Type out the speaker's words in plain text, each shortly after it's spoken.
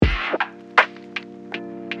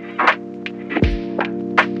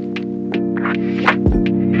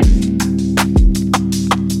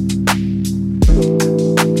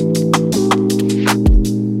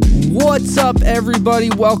everybody.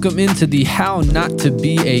 Welcome into the How Not to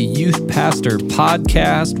Be a Youth Pastor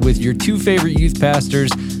podcast with your two favorite youth pastors,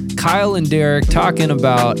 Kyle and Derek, talking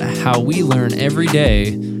about how we learn every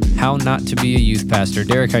day how not to be a youth pastor.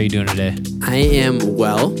 Derek, how you doing today? I am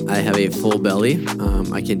well. I have a full belly.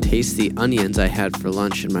 I can taste the onions I had for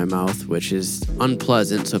lunch in my mouth, which is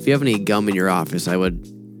unpleasant. So if you have any gum in your office, I would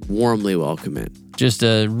warmly welcome it. Just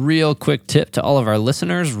a real quick tip to all of our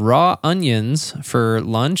listeners. Raw onions for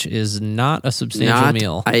lunch is not a substantial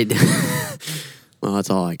meal. Well,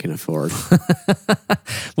 that's all I can afford.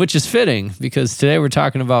 Which is fitting, because today we're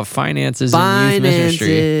talking about finances in youth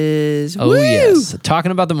ministry. Oh, Woo! yes.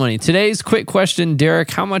 Talking about the money. Today's quick question,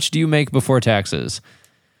 Derek, how much do you make before taxes?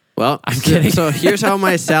 Well, I'm kidding. So here's how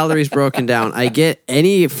my salary is broken down. I get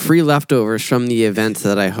any free leftovers from the events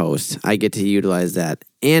that I host. I get to utilize that.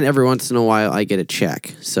 And every once in a while, I get a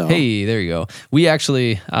check. So Hey, there you go. We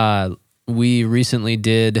actually, we recently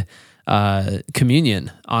did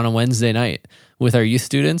communion on a Wednesday night with our youth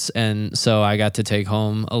students, and so I got to take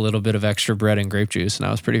home a little bit of extra bread and grape juice, and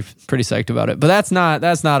I was pretty psyched about it. But that's not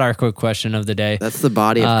our quick question of the day. That's the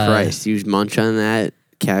body of Christ. You munch on that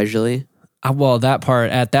casually. Well,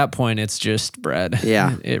 at that point, it's just bread.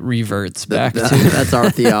 Yeah. It reverts back to... That's our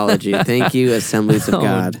theology. Thank you, Assemblies of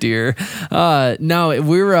God. Oh, dear. Now,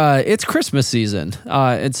 it's Christmas season.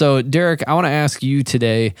 And so, Derek, I want to ask you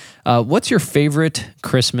today, what's your favorite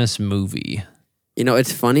Christmas movie? You know,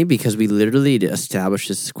 it's funny because we literally established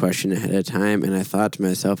this question ahead of time, and I thought to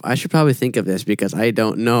myself, I should probably think of this because I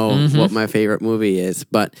don't know what my favorite movie is.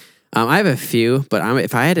 But I have a few, but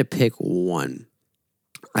if I had to pick one,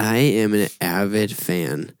 I am an avid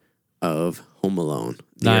fan of Home Alone,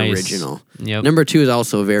 the original. Yep. Number 2 is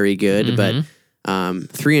also very good, but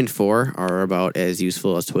 3 and 4 are about as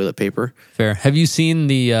useful as toilet paper. Fair. Have you seen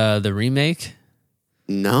the remake?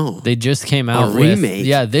 No. They just came out with remake?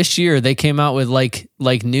 Yeah, this year they came out with like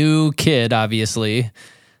new kid, obviously.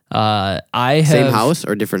 Same house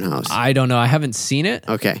or different house? I don't know. I haven't seen it.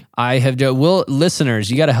 Okay.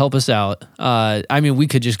 Listeners, you got to help us out. I mean, we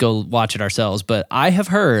could just go watch it ourselves, but I have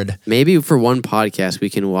heard... Maybe for one podcast, we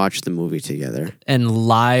can watch the movie together. And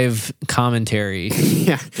live commentary.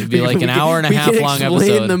 Yeah. It'd be like an hour and a half long episode. We can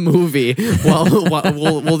explain the movie.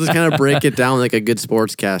 Well, we'll just kind of break it down like a good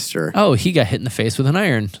sportscaster. Oh, he got hit in the face with an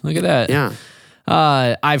iron. Look at that. Yeah.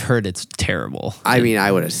 I've heard it's terrible. I mean,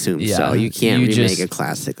 I would assume so. You can't remake a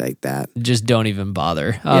classic like that. Just don't even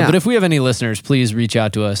bother. But if we have any listeners, please reach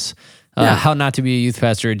out to us. How not to be a youth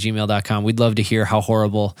pastor at gmail.com. We'd love to hear how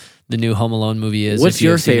horrible the new Home Alone movie is. What's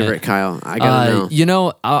your favorite, Kyle? I gotta know. You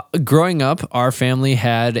know, growing up, our family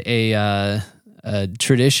had a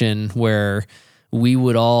tradition where we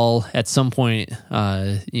would all, at some point,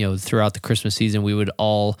 throughout the Christmas season, we would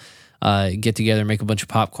all get together, make a bunch of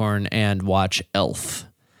popcorn, and watch Elf.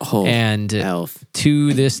 Oh, and Elf.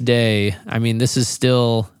 To this day, I mean, I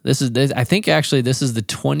think actually this is the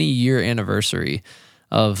 20-year anniversary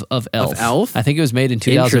of Elf. Of Elf? I think it was made in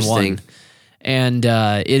 2001. Interesting. And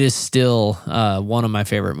it is still one of my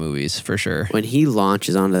favorite movies, for sure. When he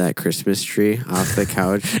launches onto that Christmas tree off the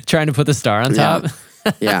couch. Trying to put the star on top.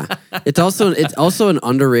 Yeah. It's also an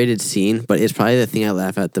underrated scene, but it's probably the thing I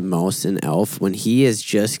laugh at the most in Elf, when he is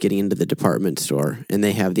just getting into the department store and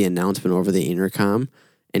they have the announcement over the intercom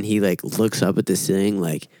and he like looks up at the ceiling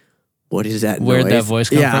like, what is that Where'd noise? that voice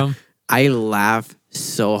come from? I laugh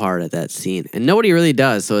so hard at that scene. And nobody really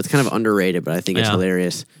does, so it's kind of underrated, but I think it's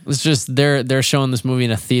hilarious. It's just they're showing this movie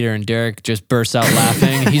in a theater and Derek just bursts out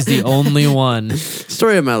laughing. He's the only one.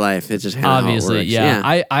 Story of my life. It's just obviously, how it works.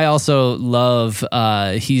 Yeah. I also love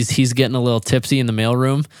he's getting a little tipsy in the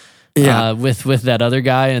mailroom. With that other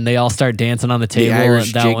guy, and they all start dancing on the table. The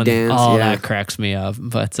Irish that jig one, dance. That cracks me up.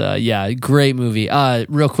 But great movie.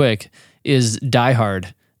 Real quick, is Die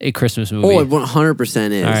Hard a Christmas movie? Oh, it 100%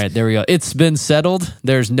 is. All right, there we go. It's been settled.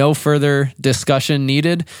 There's no further discussion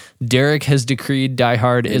needed. Derek has decreed Die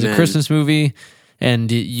Hard is a Christmas movie,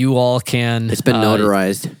 and you all can... It's been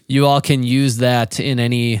notarized. You all can use that in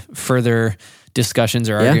any further discussions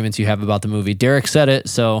or arguments you have about the movie. Derek said it,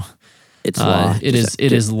 so... It's law. It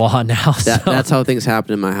is law now. That's how things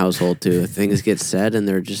happen in my household too. Things get said and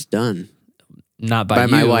they're just done. Not by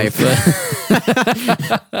my wife.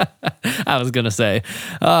 I was going to say.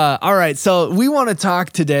 All right. So we want to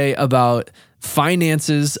talk today about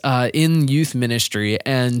finances in youth ministry.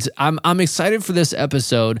 And I'm excited for this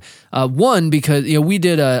episode. One, because we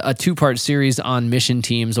did a 2-part series on mission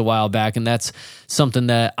teams a while back, and that's something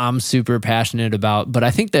that I'm super passionate about. But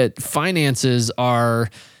I think that finances are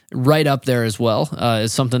right up there as well.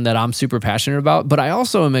 It's something that I'm super passionate about. But I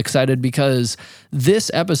also am excited because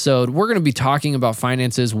this episode, we're going to be talking about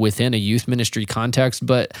finances within a youth ministry context.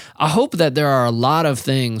 But I hope that there are a lot of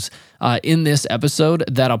things in this episode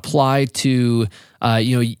that apply to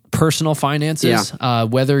personal finances.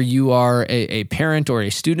 Whether you are a parent or a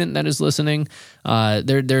student that is listening,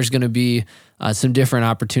 there's going to be some different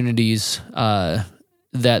opportunities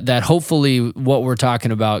that hopefully what we're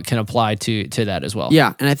talking about can apply to that as well.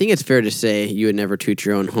 Yeah, and I think it's fair to say you would never toot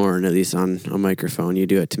your own horn, at least on a microphone. You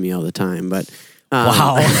do it to me all the time, but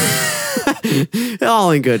wow.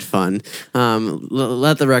 All in good fun.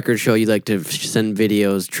 Let the record show you like to send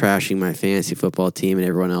videos trashing my fantasy football team and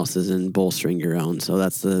everyone else's and bolstering your own. So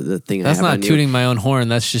that's the thing. That's I have not tooting my own horn.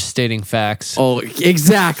 That's just stating facts. Oh,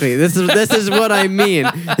 exactly. This is what I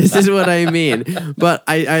mean. This is what I mean. But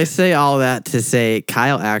I say all that to say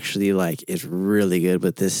Kyle actually is really good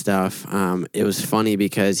with this stuff. It was funny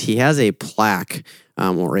because he has a plaque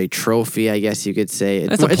or a trophy, I guess you could say.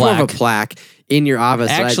 It's more of a plaque in your office.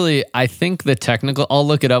 Actually, I think the technical, I'll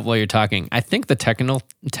look it up while you're talking. I think the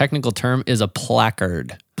technical term is a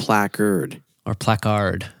placard. Placard. Or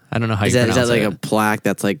placard. I don't know how you pronounce it. Is that like a plaque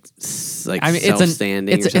that's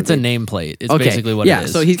self-standing? It's a nameplate. It's basically what it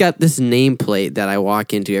is. So he's got this nameplate that I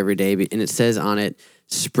walk into every day, and it says on it,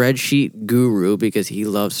 Spreadsheet Guru, because he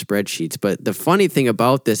loves spreadsheets. But the funny thing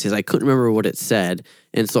about this is I couldn't remember what it said,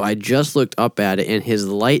 and so I just looked up at it, and his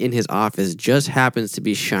light in his office just happens to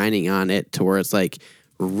be shining on it to where it's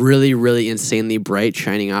really, really insanely bright,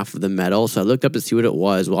 shining off of the metal. So I looked up to see what it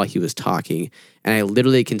was while he was talking, and I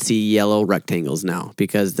literally can see yellow rectangles now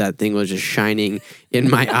because that thing was just shining in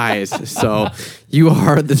my eyes. So you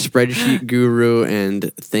are the Spreadsheet Guru,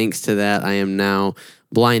 and thanks to that, I am now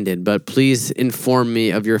blinded. But please inform me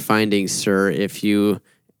of your findings, sir, if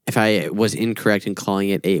I was incorrect in calling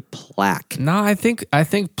it a plaque. No, I think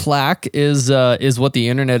plaque is what the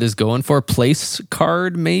internet is going for. Place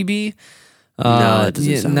card, maybe. No, it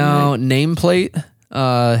doesn't sound right. Nameplate.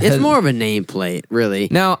 It's more of a nameplate, really.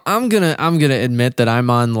 Now I'm gonna admit that I'm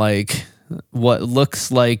on what looks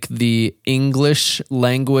like the English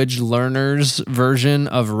language learners version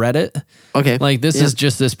of Reddit. Okay. This is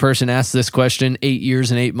just this person asked this question 8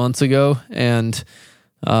 years and 8 months ago, and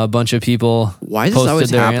a bunch of people Why does this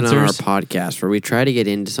always their happen answers. on our podcast where we try to get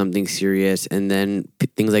into something serious and then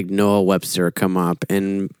things like Noah Webster come up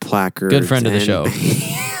and placards? Good friend of the show.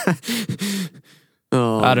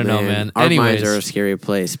 Oh, I don't know, man. Our Anyways, minds are a scary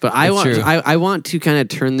place. But I want to kind of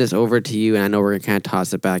turn this over to you, and I know we're going to kind of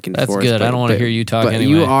toss it back and That's forth. good. I don't want to hear you talk but anyway.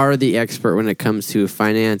 You are the expert when it comes to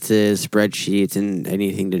finances, spreadsheets, and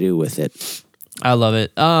anything to do with it. I love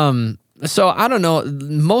it. So I don't know.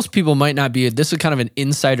 Most people might not be. This is kind of an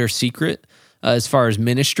insider secret as far as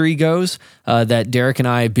ministry goes. That Derek and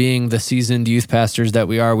I, being the seasoned youth pastors that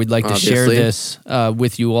we are, we'd like to share this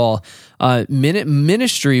with you all.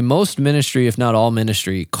 Ministry, most ministry, if not all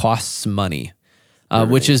ministry, costs money. Right.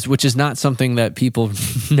 Which is not something that people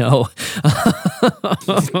know.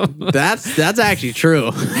 That's actually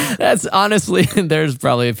true. That's honestly, there's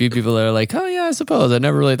probably a few people that are like, oh yeah, I suppose I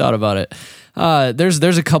never really thought about it.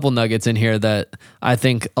 There's a couple nuggets in here that I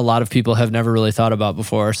think a lot of people have never really thought about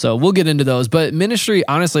before. So we'll get into those. But ministry,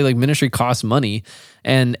 honestly, ministry costs money.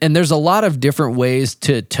 And there's a lot of different ways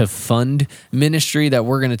to fund ministry that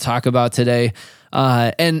we're going to talk about today.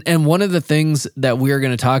 And one of the things that we're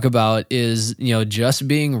going to talk about is, just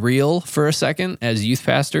being real for a second as youth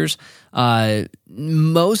pastors.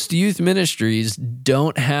 Most youth ministries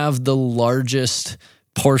don't have the largest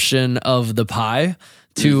portion of the pie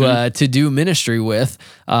to do ministry with.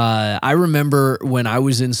 I remember when I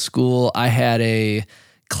was in school, I had a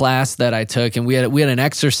class that I took, and we had an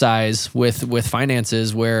exercise with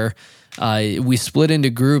finances where we split into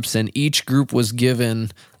groups, and each group was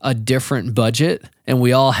given a different budget, and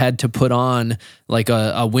we all had to put on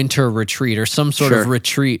a winter retreat or some sort of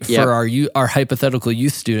retreat for our hypothetical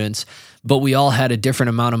youth students, but we all had a different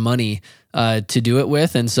amount of money to do it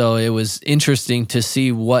with. And so it was interesting to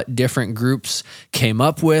see what different groups came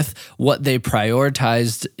up with, what they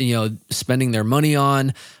prioritized, spending their money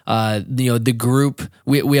on. The group,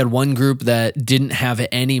 we had one group that didn't have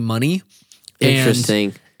any money.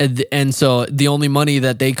 Interesting. And so the only money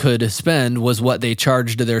that they could spend was what they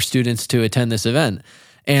charged their students to attend this event.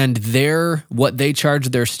 And what they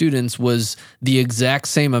charged their students was the exact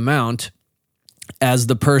same amount as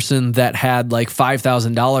the person that had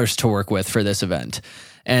 $5,000 to work with for this event.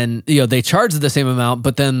 And, they charged the same amount,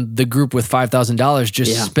 but then the group with $5,000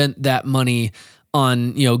 just spent that money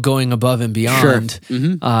on, going above and beyond,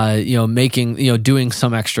 making, doing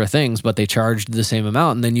some extra things, but they charged the same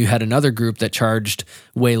amount. And then you had another group that charged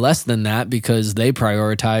way less than that because they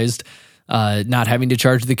prioritized not having to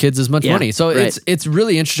charge the kids as much money. So it's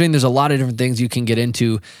really interesting. There's a lot of different things you can get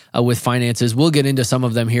into with finances. We'll get into some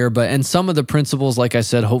of them here, and some of the principles, like I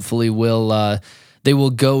said, hopefully they will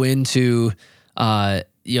go into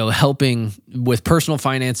helping with personal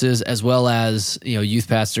finances as well as youth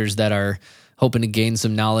pastors that are hoping to gain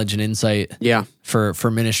some knowledge and insight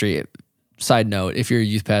for ministry. Side note, if you're a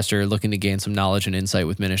youth pastor looking to gain some knowledge and insight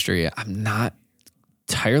with ministry, I'm not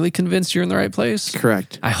entirely convinced you're in the right place.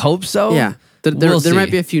 Correct. I hope so. Yeah. There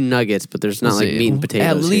might be a few nuggets, but there's not like meat and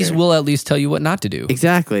potatoes. We'll at least tell you what not to do.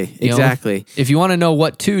 Exactly. If you want to know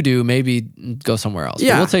what to do, maybe go somewhere else.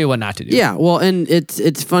 Yeah. But we'll tell you what not to do. Yeah. Well, and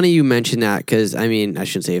it's funny you mentioned that because, I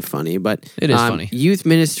shouldn't say funny, but it is funny. Youth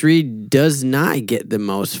ministry does not get the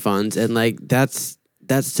most funds, and that's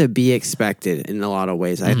to be expected in a lot of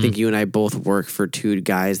ways. I think you and I both work for two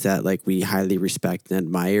guys that we highly respect and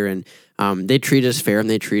admire, and they treat us fair and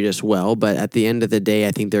they treat us well. But at the end of the day,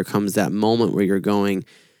 I think there comes that moment where you're going,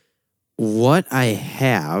 what I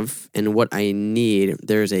have and what I need,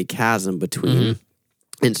 there's a chasm between.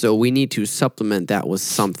 And so we need to supplement that with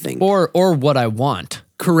something. Or what I want.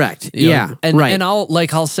 Correct. And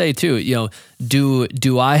I'll say too,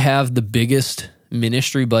 do I have the biggest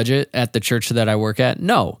ministry budget at the church that I work at?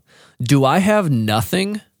 No. Do I have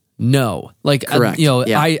nothing? No. Correct.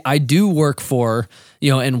 I do work for,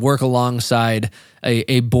 and work alongside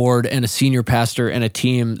a board and a senior pastor and a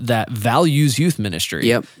team that values youth ministry.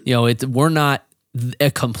 Yep. We're not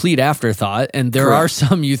a complete afterthought, and there are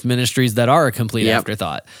some youth ministries that are a complete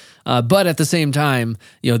afterthought. But at the same time,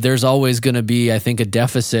 there's always going to be, I think, a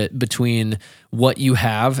deficit between what you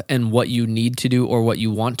have and what you need to do or what you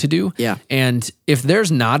want to do. Yeah. And if there's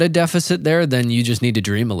not a deficit there, then you just need to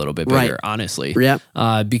dream a little bit bigger, honestly.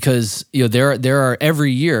 Yeah. Because there are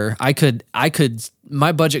every year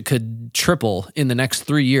my budget could triple in the next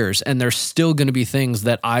 3 years, and there's still going to be things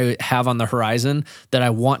that I have on the horizon that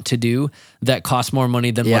I want to do that cost more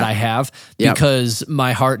money than what I have, because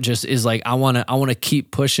my heart just is I want to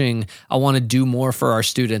keep pushing. I want to do more for our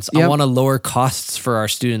students. I want to lower costs for our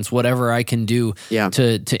students, whatever I can do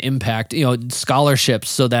to impact, scholarships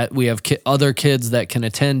so that we have other kids that can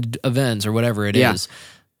attend events or whatever it is.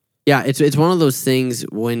 Yeah, it's one of those things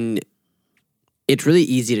when it's really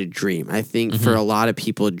easy to dream. I think for a lot of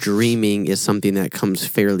people, dreaming is something that comes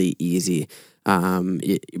fairly easy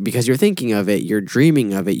because you're thinking of it, you're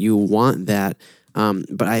dreaming of it, you want that.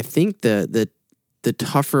 But I think the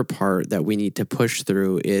tougher part that we need to push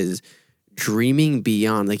through is dreaming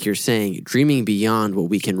beyond, like you're saying, dreaming beyond what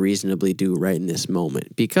we can reasonably do right in this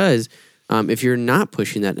moment. Because if you're not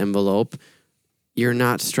pushing that envelope, you're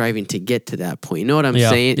not striving to get to that point. You know what I'm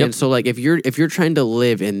saying? Yep. And so if you're trying to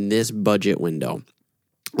live in this budget window,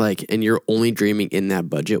 and you're only dreaming in that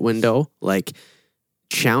budget window,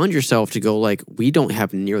 challenge yourself to go we don't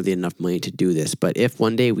have nearly enough money to do this, but if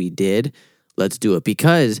one day we did, let's do it.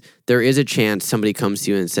 Because there is a chance somebody comes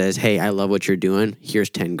to you and says, hey, I love what you're doing. Here's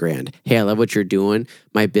 10 grand. Hey, I love what you're doing.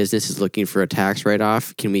 My business is looking for a tax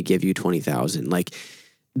write-off. Can we give you 20,000?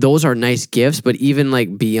 Those are nice gifts, but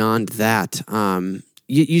even beyond that,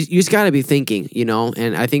 you just got to be thinking,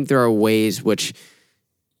 and I think there are ways which,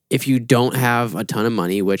 if you don't have a ton of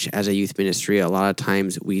money, which as a youth ministry, a lot of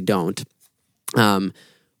times we don't,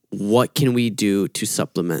 what can we do to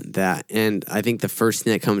supplement that? And I think the first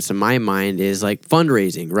thing that comes to my mind is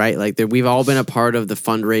fundraising, right? We've all been a part of the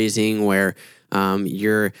fundraising where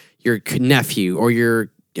your nephew or your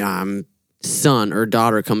son or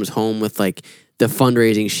daughter comes home with the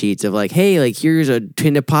fundraising sheets of hey, here's a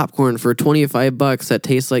tin of popcorn for $25 that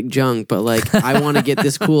tastes like junk, but I want to get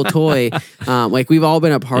this cool toy. We've all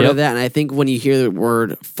been a part of that. And I think when you hear the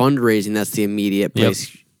word fundraising, that's the immediate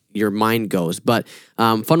place your mind goes. But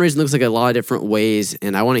fundraising looks like a lot of different ways.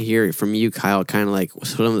 And I want to hear from you, Kyle, kind of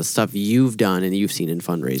some of the stuff you've done and you've seen in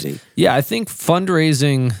fundraising. Yeah, I think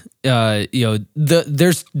fundraising,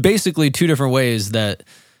 there's basically two different ways that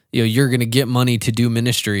you're going to get money to do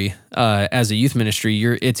ministry as a youth ministry.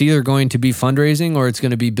 It's either going to be fundraising or it's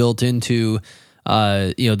going to be built into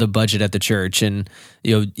the budget at the church. And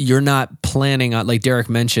you're not planning on, like Derek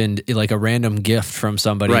mentioned, a random gift from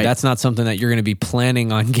somebody. Right. That's not something that you're going to be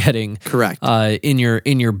planning on getting. Correct. In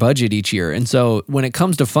your budget each year. And so when it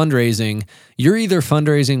comes to fundraising, you're either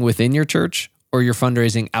fundraising within your church or you're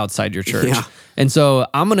fundraising outside your church. Yeah. And so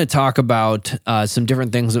I'm going to talk about some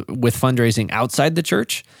different things with fundraising outside the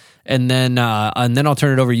church. And then I'll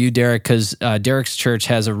turn it over to you, Derek, because Derek's church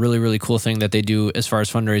has a really, really cool thing that they do as far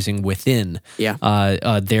as fundraising within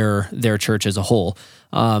their church as a whole.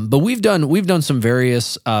 But we've done some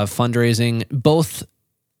various fundraising, both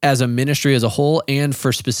as a ministry as a whole and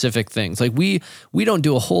for specific things. Like we don't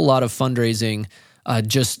do a whole lot of fundraising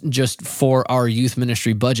just for our youth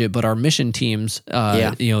ministry budget, but our mission teams,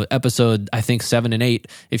 episode I think 7 and 8,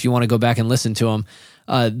 if you want to go back and listen to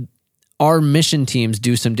them, our mission teams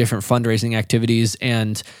do some different fundraising activities,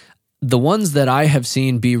 and the ones that I have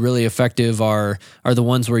seen be really effective are the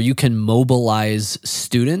ones where you can mobilize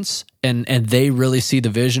students and they really see the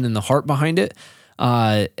vision and the heart behind it.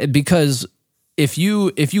 Because if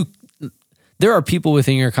you there are people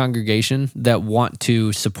within your congregation that want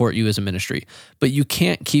to support you as a ministry, but you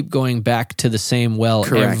can't keep going back to the same well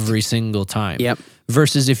every single time. Yep.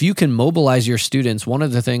 Versus if you can mobilize your students, one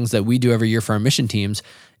of the things that we do every year for our mission teams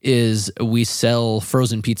is we sell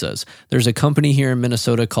frozen pizzas. There's a company here in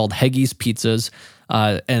Minnesota called Heggy's Pizzas,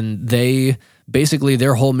 and they basically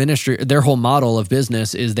their whole model of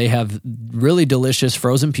business is they have really delicious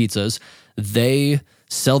frozen pizzas. They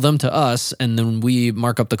sell them to us, and then we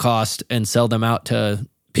mark up the cost and sell them out to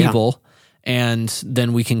people. And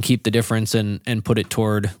then we can keep the difference and put it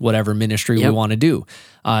toward whatever ministry we want to do.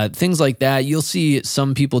 Things like that. You'll see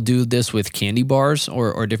some people do this with candy bars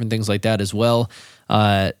or different things like that as well.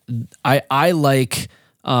 I like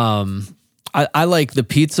the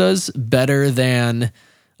pizzas better than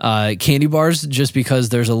candy bars just because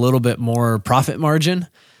there's a little bit more profit margin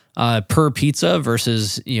per pizza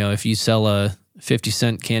versus, if you sell a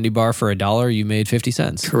 50-cent candy bar for $1, you made 50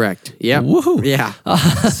 cents. Correct. Yep. Woohoo. Yeah.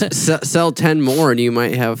 Sell 10 more and you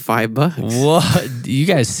might have $5. Whoa. You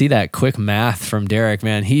guys see that quick math from Derek,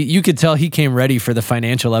 man. You could tell he came ready for the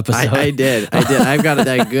financial episode. I did. I've got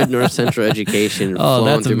that good North Central education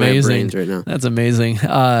flowing through my brains right now. That's amazing.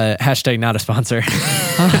 Hashtag not a sponsor.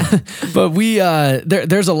 But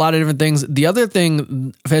there's a lot of different things. The other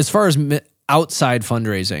thing, as far as outside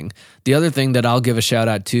fundraising, the other thing that I'll give a shout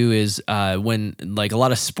out to is when like a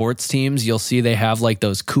lot of sports teams, you'll see they have like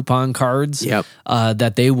those coupon cards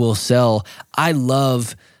that they will sell. I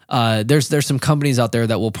love there's some companies out there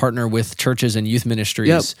that will partner with churches and youth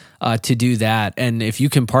ministries to do that. And if you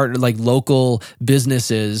can partner like local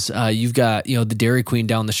businesses, you've got the Dairy Queen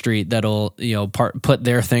down the street that'll put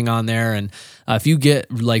their thing on there. And if you get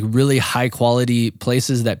like really high quality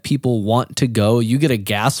places that people want to go, you get a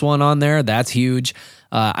gas one on there. That's huge.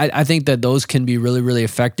 I think that those can be really, really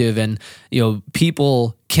effective, and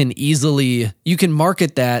people can you can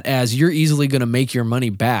market that as you're easily going to make your money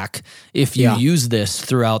back if you use this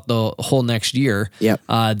throughout the whole next year. Yep.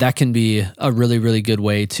 That can be a really, really good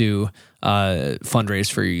way to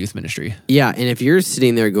fundraise for your youth ministry. Yeah, and if you're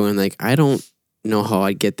sitting there going like, I don't know how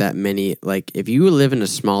I get that many. Like, if you live in a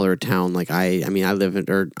smaller town, like I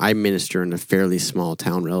minister in a fairly small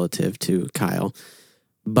town relative to Kyle.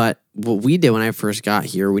 But what we did when I first got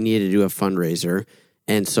here, we needed to do a fundraiser.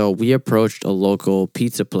 And so we approached a local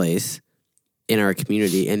pizza place in our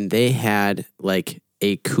community, and they had like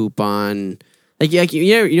a coupon. Like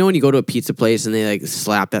when you go to a pizza place and they like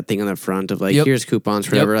slap that thing on the front of like, here's coupons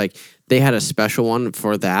for whatever. Like they had a special one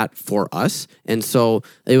for that for us. And so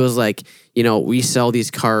it was like, we sell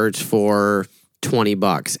these cards for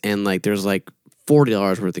 $20 and like there's like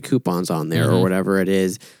 $40 worth of coupons on there or whatever it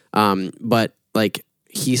is. But like,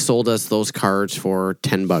 he sold us those cards for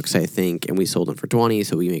 $10, I think, and we sold them for $20,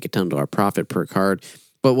 so we make a $10 profit per card.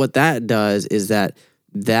 But what that does is that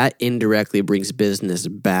indirectly brings business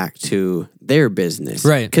back to their business.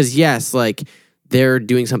 Right. Because, yes, like, they're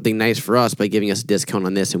doing something nice for us by giving us a discount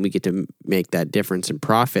on this, and we get to make that difference in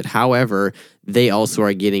profit. However, they also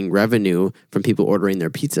are getting revenue from people ordering their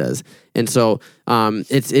pizzas. And so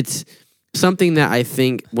it's something that I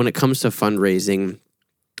think when it comes to fundraising,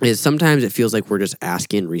 is sometimes it feels like we're just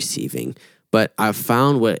asking and receiving. But I've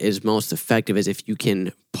found what is most effective is if you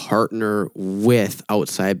can partner with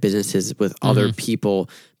outside businesses, with other people,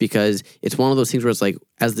 because it's one of those things where it's like,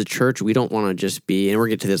 as the church, we don't want to just be, and we'll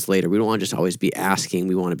get to this later, we don't want to just always be asking,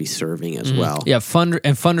 we want to be serving as well. Yeah,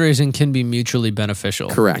 fundraising can be mutually beneficial.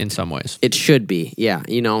 Correct. In some ways. It should be, yeah,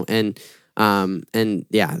 and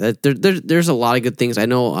yeah, there's a lot of good things. I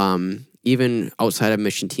know, even outside of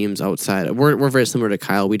mission teams, we're very similar to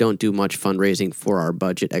Kyle. We don't do much fundraising for our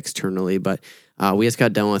budget externally, but we just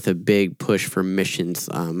got done with a big push for missions.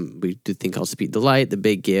 We do think called Speed the Light, the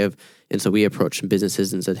Big Give, and so we approached some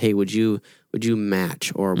businesses and said, "Hey, would you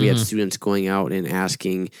match?" Or we had students going out and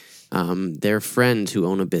asking their friends who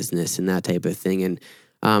own a business and that type of thing. And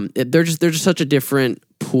they're just such a different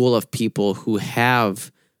pool of people who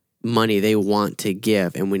have money they want to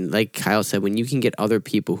give. And when, like Kyle said, when you can get other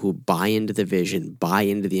people who buy into the vision, buy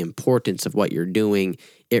into the importance of what you're doing,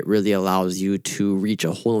 it really allows you to reach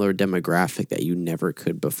a whole other demographic that you never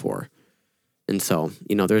could before. And so,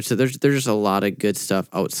 there's just a lot of good stuff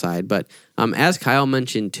outside. But as Kyle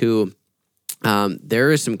mentioned too,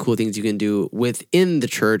 there is some cool things you can do within the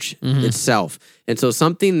church itself. And so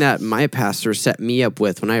something that my pastor set me up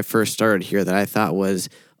with when I first started here that I thought was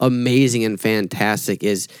amazing and fantastic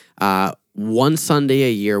is one Sunday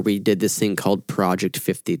a year we did this thing called Project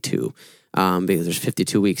 52. Because there's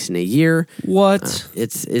 52 weeks in a year. What?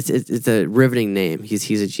 It's a riveting name.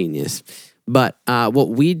 He's a genius. But what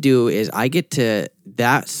we do is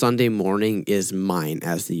that Sunday morning is mine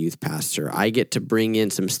as the youth pastor. I get to bring in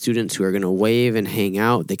some students who are going to wave and hang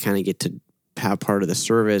out. They kind of get to have part of the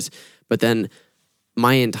service. But then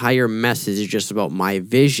my entire message is just about my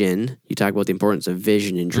vision. You talk about the importance of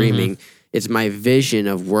vision and dreaming. It's my vision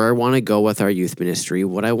of where I want to go with our youth ministry,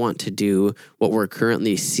 what I want to do, what we're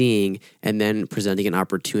currently seeing, and then presenting an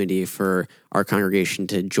opportunity for our congregation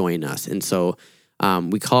to join us. And so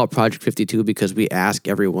we call it Project 52 because we ask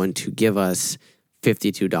everyone to give us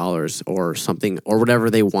 $52 or something or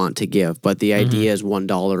whatever they want to give. But the idea is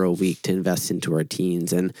 $1 a week to invest into our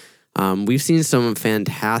teens. And we've seen some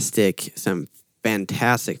fantastic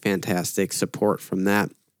support from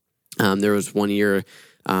that. There was one year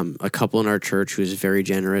a couple in our church who was very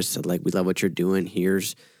generous, said, like, we love what you're doing.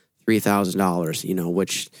 Here's $3,000,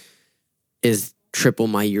 which is triple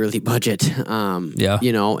my yearly budget.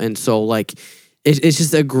 And so like, it's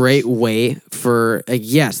just a great way for,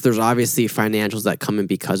 yes, there's obviously financials that come in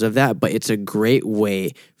because of that, but it's a great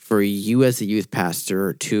way for you as a youth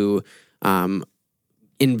pastor to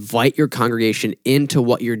invite your congregation into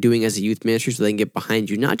what you're doing as a youth ministry so they can get behind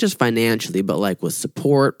you, not just financially, but like with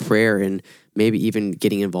support, prayer, and maybe even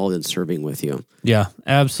getting involved in serving with you. Yeah,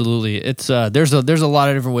 absolutely. It's there's a lot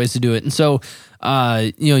of different ways to do it. And so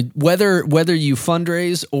whether you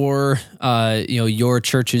fundraise or your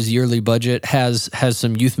church's yearly budget has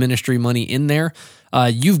some youth ministry money in there,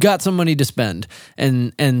 you've got some money to spend.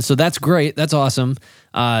 And so that's great. That's awesome.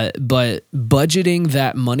 But budgeting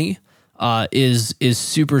that money is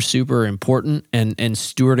super, super important and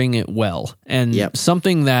stewarding it well. And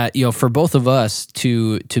something that, for both of us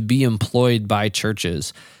to be employed by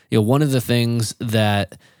churches, one of the things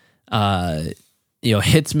that,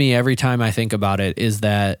 hits me every time I think about it is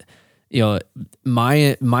that,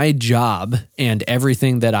 my job and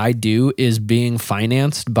everything that I do is being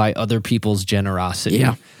financed by other people's generosity.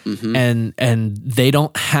 Yeah. And they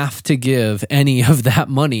don't have to give any of that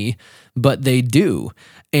money, but they do.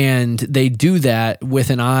 And they do that with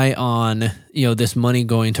an eye on, this money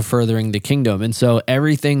going to furthering the kingdom. And so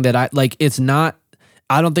everything that I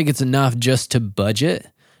don't think it's enough just to budget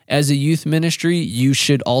as a youth ministry. You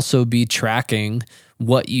should also be tracking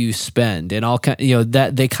what you spend, and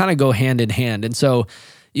that they kind of go hand in hand. And so,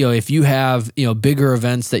 if you have, bigger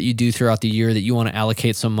events that you do throughout the year that you want to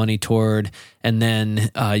allocate some money toward, and then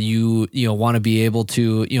you want to be able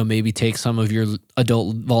to, maybe take some of your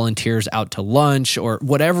adult volunteers out to lunch or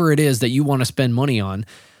whatever it is that you want to spend money on,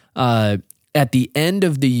 at the end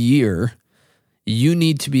of the year, you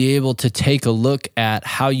need to be able to take a look at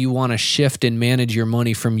how you want to shift and manage your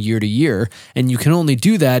money from year to year. And you can only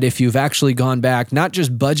do that if you've actually gone back, not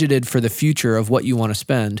just budgeted for the future of what you want to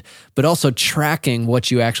spend, but also tracking what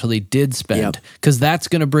you actually did spend, because that's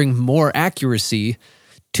going to bring more accuracy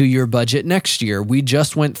to your budget next year. We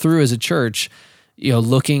just went through as a church,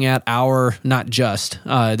 looking at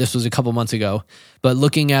this was a couple months ago, but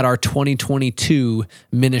looking at our 2022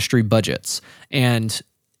 ministry budgets. And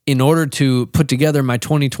in order to put together my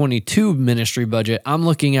 2022 ministry budget, I'm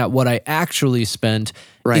looking at what I actually spent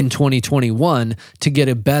in 2021 to get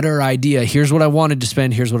a better idea. Here's what I wanted to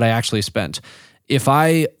spend. Here's what I actually spent. If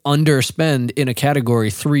I underspend in a category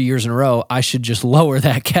 3 years in a row, I should just lower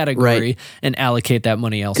that category and allocate that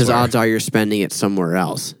money elsewhere. Because odds are you're spending it somewhere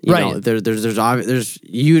else. There's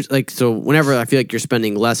so whenever I feel like you're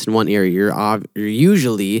spending less in one area, you're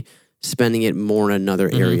usually spending it more in another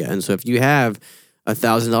area. And so if you have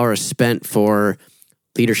 $1,000 spent for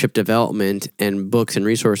leadership development and books and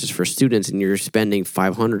resources for students, and you're spending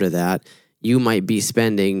 $500 of that, you might be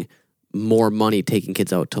spending more money taking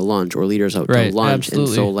kids out to lunch or leaders out to lunch.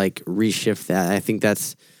 Absolutely. And so reshift that. I think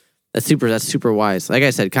that's super wise. Like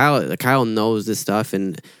I said, Kyle knows this stuff,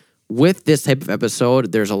 and with this type of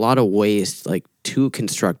episode, there's a lot of ways to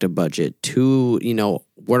construct a budget, to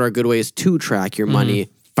what are good ways to track your money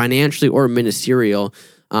financially or ministerial.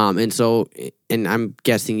 And I'm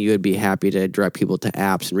guessing you would be happy to direct people to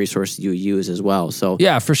apps and resources you use as well. So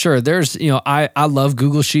yeah, for sure. There's, I love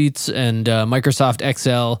Google Sheets and Microsoft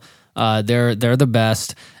Excel. They're the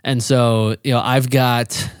best. And so, I've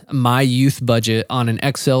got my youth budget on an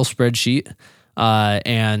Excel spreadsheet.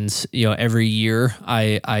 And every year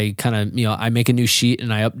I kind of, I make a new sheet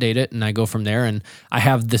and I update it and I go from there, and I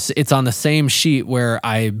have this, it's on the same sheet where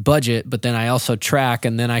I budget, but then I also track,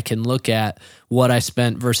 and then I can look at what I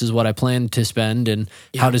spent versus what I planned to spend, and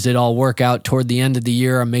how does it all work out toward the end of the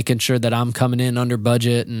year. I'm making sure that I'm coming in under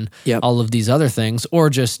budget and all of these other things, or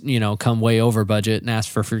just, come way over budget and ask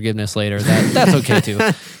for forgiveness later. That's okay too.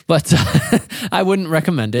 But I wouldn't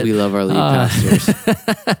recommend it. We love our lead pastors.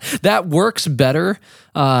 That works better,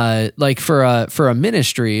 like for a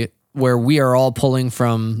ministry where we are all pulling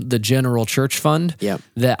from the general church fund.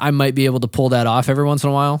 That I might be able to pull that off every once in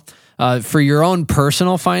a while. For your own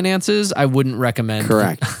personal finances, I wouldn't recommend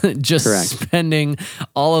spending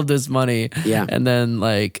all of this money. And then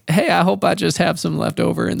like, hey, I hope I just have some left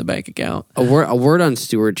over in the bank account. A word on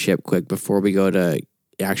stewardship quick before we go to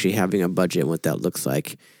actually having a budget and what that looks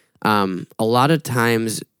like. A lot of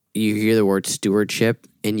times you hear the word stewardship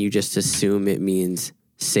and you just assume it means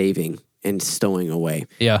saving and stowing away.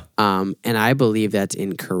 And I believe that's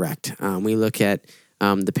incorrect. We look at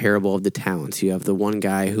the parable of the talents. You have the one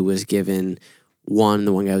guy who was given 1,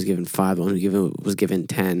 the one guy was given 5, the one who was given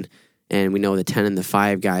 10. And we know the 10 and the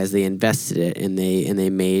 5 guys, they invested it and they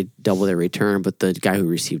made double their return. But the guy who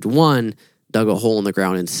received 1 dug a hole in the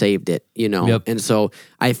ground and saved it, And so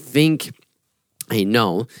I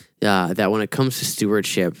know that when it comes to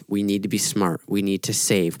stewardship, we need to be smart. We need to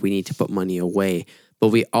save. We need to put money away. But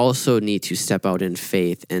we also need to step out in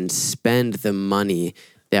faith and spend the money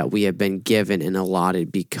that we have been given and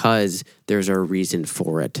allotted because there's a reason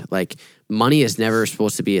for it. Like, money is never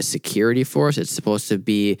supposed to be a security for us. It's supposed to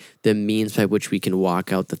be the means by which we can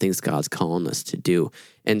walk out the things God's calling us to do.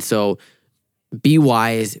 And so be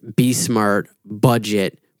wise, be smart,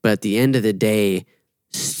 budget, but at the end of the day,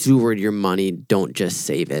 steward your money. Don't just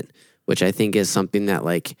save it, which I think is something that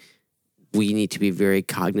like we need to be very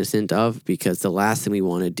cognizant of, because the last thing we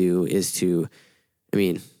want to do is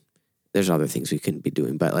there's other things we couldn't be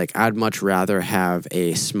doing, but like I'd much rather have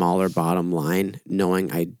a smaller bottom line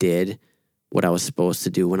knowing I did what I was supposed to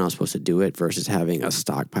do when I was supposed to do it versus having a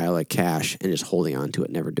stockpile of cash and just holding on to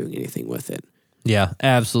it, never doing anything with it. Yeah,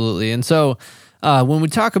 absolutely. And so when we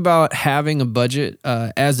talk about having a budget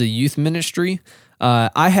as a youth ministry,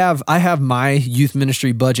 I have my youth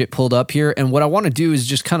ministry budget pulled up here, and what I want to do is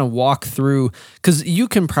just kind of walk through, because you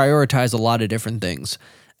can prioritize a lot of different things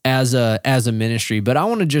as a ministry, but I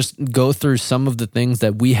want to just go through some of the things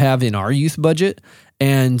that we have in our youth budget,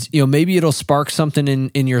 and maybe it'll spark something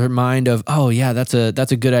in your mind of, oh yeah, that's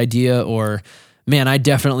a good idea, or man, I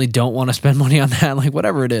definitely don't want to spend money on that, like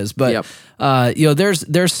whatever it is. But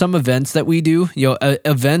there's some events that we do.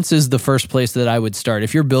 Events is the first place that I would start.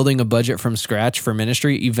 If you're building a budget from scratch for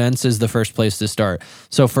ministry, events is the first place to start.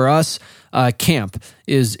 So for us, camp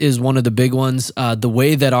is one of the big ones. The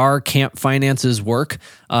way that our camp finances work,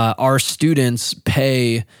 our students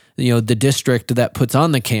pay the district that puts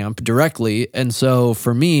on the camp directly. And so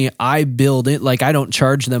for me, I build it, like I don't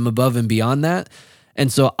charge them above and beyond that.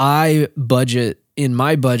 And so I budget, in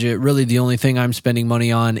my budget, really the only thing I'm spending money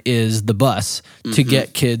on is the bus to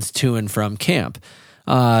get kids to and from camp.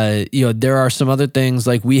 There are some other things,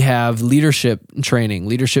 like we have leadership training,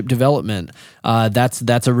 leadership development.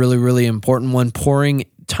 That's a really, really important one. Pouring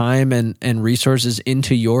time and resources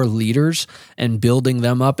into your leaders and building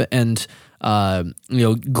them up and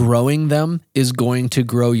growing them is going to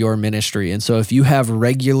grow your ministry. And so if you have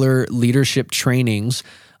regular leadership trainings,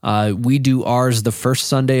 we do ours the first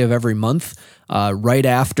Sunday of every month, right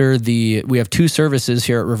after we have 2 services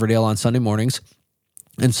here at Riverdale on Sunday mornings.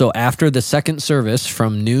 And so after the second service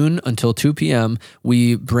from noon until 2 p.m.,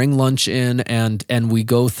 we bring lunch in and we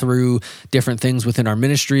go through different things within our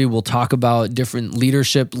ministry. We'll talk about different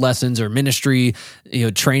leadership lessons or ministry,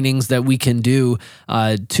 trainings that we can do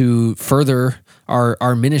to further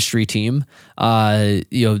our ministry team.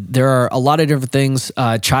 There are a lot of different things.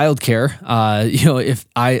 Childcare. If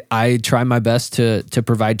I try my best to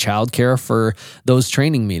provide childcare for those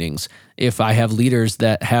training meetings. If I have leaders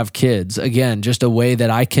that have kids, again, just a way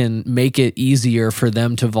that I can make it easier for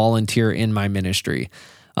them to volunteer in my ministry.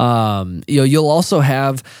 You'll also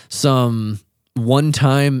have some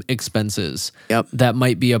one-time expenses that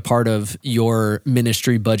might be a part of your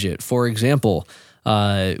ministry budget. For example,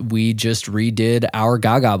 we just redid our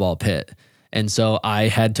Gaga Ball pit. And so I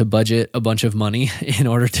had to budget a bunch of money in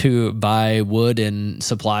order to buy wood and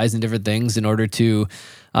supplies and different things in order to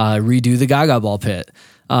redo the Gaga Ball pit.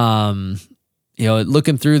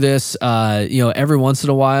 Looking through this, every once in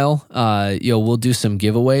a while, we'll do some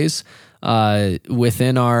giveaways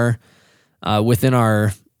within our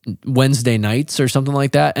Wednesday nights or something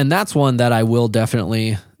like that. And that's one that I will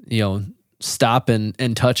definitely, stop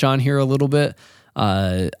and touch on here a little bit.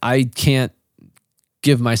 I can't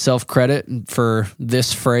give myself credit for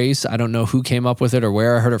this phrase. I don't know who came up with it or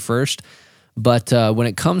where I heard it first. But when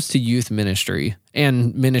it comes to youth ministry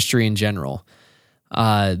and ministry in general,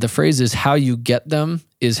 the phrase is how you get them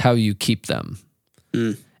is how you keep them.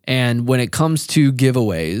 And when it comes to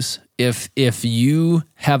giveaways, if you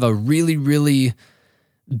have a really, really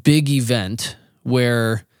big event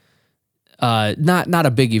where not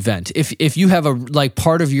a big event. If you have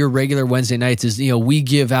part of your regular Wednesday nights is, we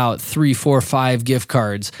give out 3, 4, 5 gift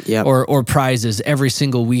cards or prizes every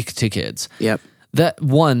single week to kids. Yep. That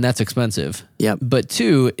one, that's expensive. Yep. But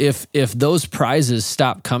two, if those prizes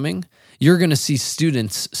stop coming, you're going to see some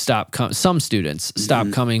students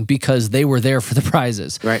stop coming because they were there for the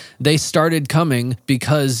prizes. Right. They started coming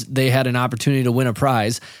because they had an opportunity to win a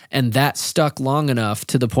prize, and that stuck long enough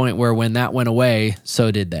to the point where when that went away,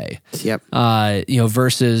 so did they. Yep.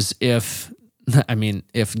 Versus if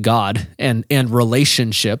God and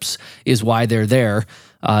relationships is why they're there,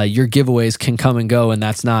 your giveaways can come and go, and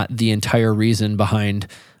that's not the entire reason behind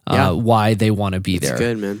why they want to be there.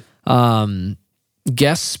 That's good, man.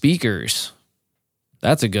 Guest speakers.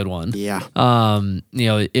 That's a good one. Yeah.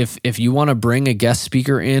 If you want to bring a guest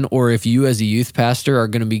speaker in, or if you as a youth pastor are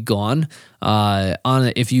going to be gone,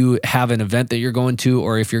 if you have an event that you're going to,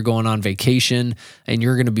 or if you're going on vacation and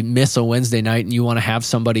you're going to miss a Wednesday night and you want to have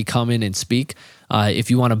somebody come in and speak,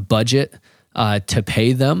 if you want to budget to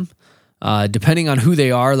pay them, depending on who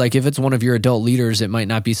they are, like if it's one of your adult leaders, it might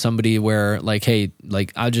not be somebody where hey,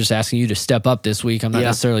 I'm just asking you to step up this week. I'm not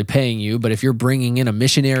necessarily paying you, but if you're bringing in a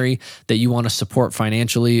missionary that you want to support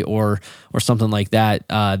financially or something like that,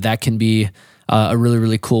 that can be a really,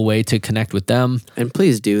 really cool way to connect with them. And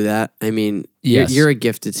please do that. I mean, yes. You're a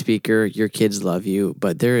gifted speaker. Your kids love you,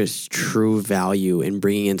 but there is true value in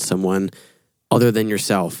bringing in someone other than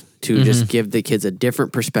yourself to just give the kids a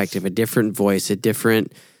different perspective, a different voice, a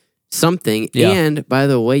different something. Yeah. And by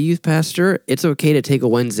the way, youth pastor, it's okay to take a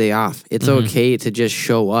Wednesday off. It's okay to just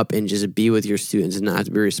show up and just be with your students and not have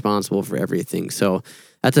to be responsible for everything. So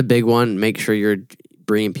that's a big one. Make sure you're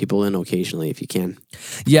bringing people in occasionally if you can.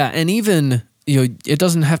 Yeah. And even, it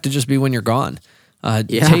doesn't have to just be when you're gone.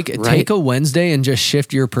 Take a Wednesday and just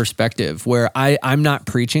shift your perspective where I'm not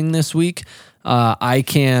preaching this week. I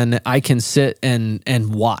can sit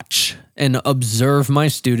and watch and observe my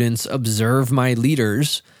students, observe my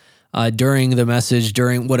leaders, during the message,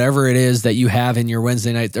 during whatever it is that you have in your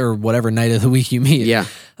Wednesday night or whatever night of the week you meet. Yeah.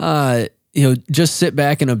 Just sit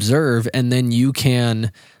back and observe, and then you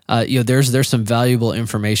can, there's some valuable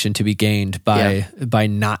information to be gained by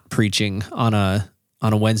not preaching on a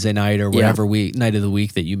Wednesday night or whatever night of the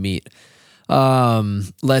week that you meet.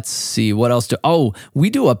 Let's see what else we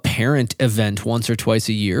do a parent event once or twice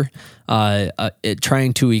a year,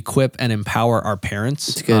 trying to equip and empower our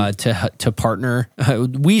parents to partner.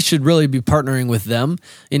 We should really be partnering with them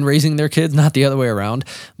in raising their kids, not the other way around.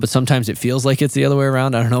 But sometimes it feels like it's the other way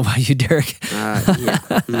around. I don't know about you, Derek.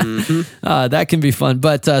 That can be fun.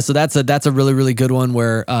 But so that's a really, really good one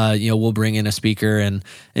where we'll bring in a speaker and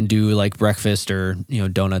do like breakfast or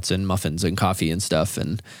donuts and muffins and coffee and stuff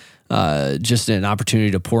and. Just an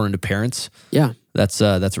opportunity to pour into parents. Yeah. That's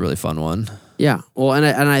a really fun one. Yeah. Well, and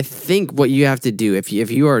I think what you have to do if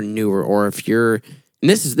you are newer or if you're, and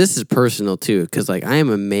this is personal too, because I am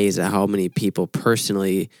amazed at how many people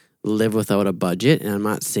personally live without a budget. And I'm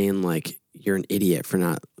not saying you're an idiot for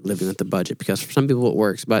not living with the budget, because for some people it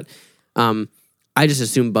works, but I just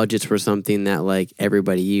assume budgets were something that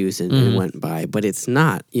everybody used and went by, but it's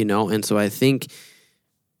not, and so I think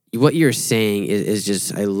what you're saying is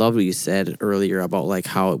just, I love what you said earlier about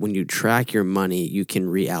how when you track your money, you can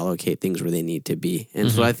reallocate things where they need to be.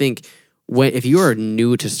 And so I think if you are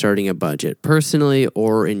new to starting a budget, personally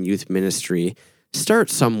or in youth ministry, start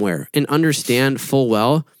somewhere and understand full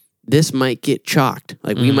well, this might get chalked.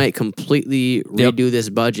 We might completely redo this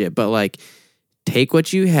budget, but take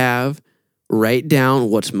what you have, write down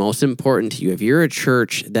what's most important to you. If you're a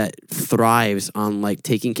church that thrives on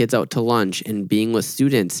taking kids out to lunch and being with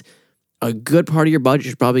students, a good part of your budget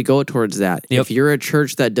should probably go towards that. Yep. If you're a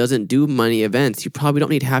church that doesn't do money events, you probably don't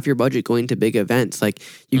need half your budget going to big events.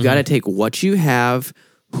 You got to take what you have,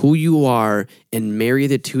 who you are, and marry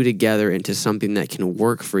the two together into something that can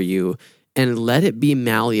work for you. And let it be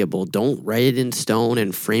malleable. Don't write it in stone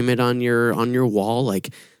and frame it on your wall.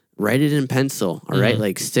 write it in pencil. All right,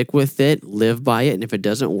 like stick with it, live by it, and if it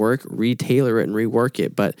doesn't work, retailor it and rework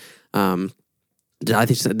it. But I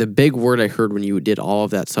think the big word I heard when you did all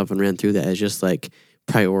of that stuff and ran through that is just like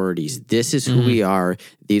priorities. This is who we are.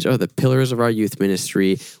 These are the pillars of our youth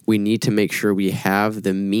ministry. We need to make sure we have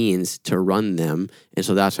the means to run them, and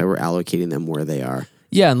so that's why we're allocating them where they are.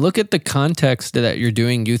 Yeah, and look at the context that you're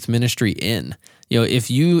doing youth ministry in. You know, if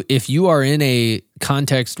you are in a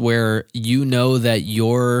context where you know that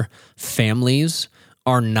your families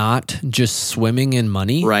are not just swimming in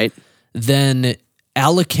money, right, then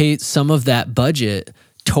allocate some of that budget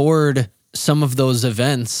toward some of those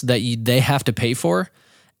events that they have to pay for,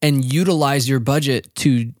 and utilize your budget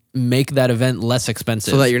to make that event less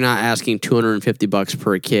expensive, so that you're not asking $250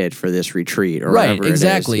 per kid for this retreat, or right? Whatever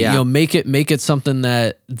Exactly. It is. Yeah. You know, make it something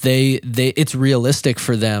that they it's realistic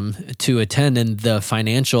for them to attend, and the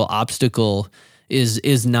financial obstacle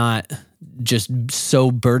is not just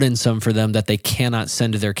so burdensome for them that they cannot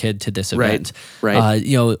send their kid to this event. Right.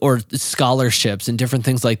 You know, or scholarships and different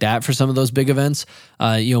things like that for some of those big events.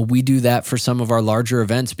 You know, we do that for some of our larger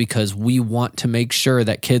events because we want to make sure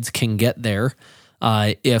that kids can get there.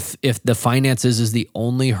 If the finances is the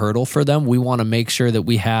only hurdle for them, we want to make sure that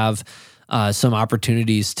we have some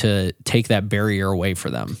opportunities to take that barrier away for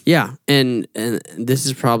them. Yeah, and this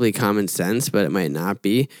is probably common sense, but it might not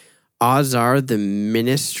be. Odds are the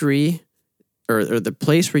ministry or the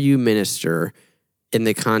place where you minister in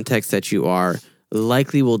the context that you are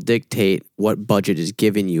likely will dictate what budget is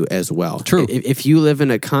given you as well. True. If you live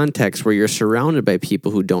in a context where you're surrounded by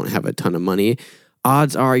people who don't have a ton of money,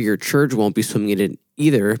 odds are your church won't be swimming in it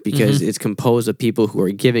either, because it's composed of people who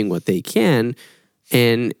are giving what they can.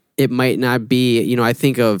 And it might not be, you know, I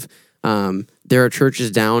think of, there are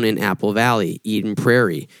churches down in Apple Valley, Eden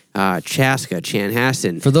Prairie, Chaska,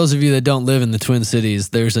 Chanhassen. For those of you that don't live in the Twin Cities,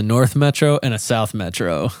 there's a North Metro and a South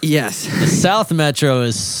Metro. Yes. The South Metro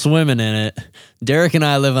is swimming in it. Derek and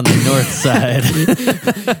I live on the north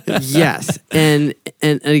side. Yes. And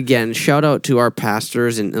again, shout out to our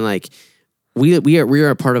pastors and like, we are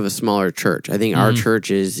a part of a smaller church. I think our church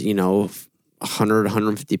is, you know, 100,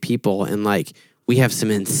 150 people, and like we have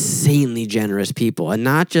some insanely generous people, and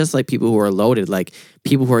not just like people who are loaded, like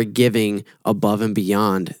people who are giving above and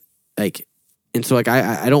beyond. Like, and so like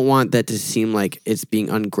I don't want that to seem like it's being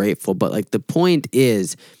ungrateful, but like the point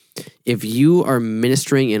is, if you are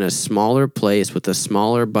ministering in a smaller place with a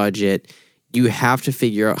smaller budget, you have to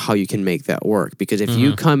figure out how you can make that work. Because if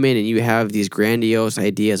you come in and you have these grandiose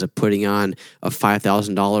ideas of putting on a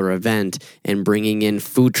 $5,000 event and bringing in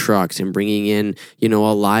food trucks and bringing in, you know,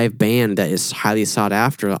 a live band that is highly sought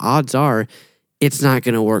after, odds are it's not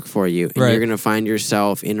going to work for you. And you're going to find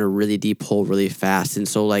yourself in a really deep hole really fast. And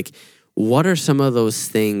so like, what are some of those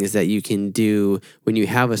things that you can do when you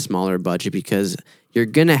have a smaller budget? Because you're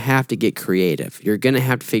going to have to get creative. You're going to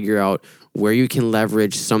have to figure out where you can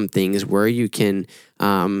leverage some things, where you can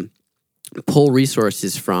pull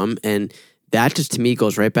resources from. And that just to me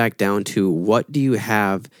goes right back down to, what do you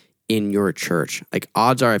have in your church? Like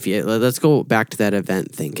odds are, let's go back to that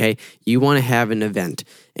event thing, okay? You want to have an event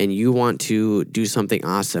and you want to do something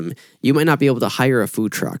awesome. You might not be able to hire a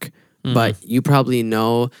food truck, but you probably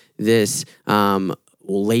know this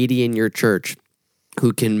lady in your church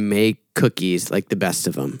who can make cookies like the best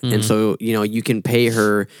of them. And so, you know, you can pay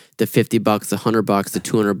her the $50, the $100, the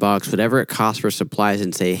 $200, whatever it costs for supplies,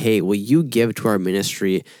 and say, hey, will you give to our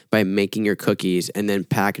ministry by making your cookies and then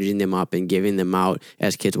packaging them up and giving them out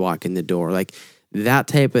as kids walk in the door? Like that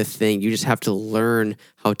type of thing. You just have to learn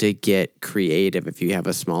how to get creative if you have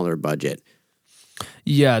a smaller budget.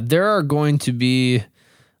 Yeah, there are going to be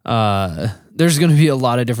there's going to be a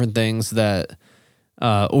lot of different things that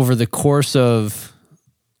over the course of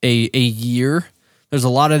a year, there's a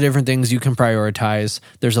lot of different things you can prioritize.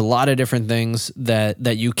 There's a lot of different things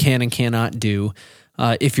that you can and cannot do.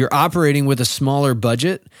 If you're operating with a smaller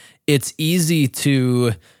budget, it's easy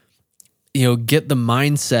to, you know, get the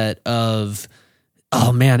mindset of,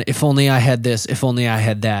 oh man, if only I had this, if only I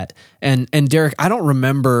had that. And Derek, I don't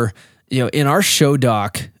remember, you know, in our show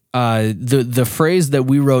doc, the phrase that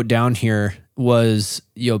we wrote down here was,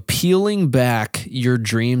 you know, peeling back your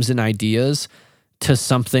dreams and ideas to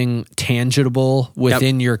something tangible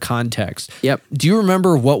within your context. Yep. Do you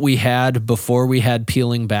remember what we had before we had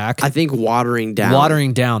peeling back? I think watering down.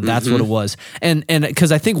 Watering down, that's what it was. And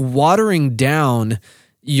because I think watering down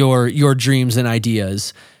your dreams and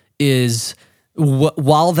ideas is,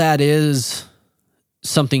 while that is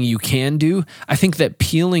something you can do, I think that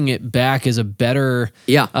peeling it back is a better...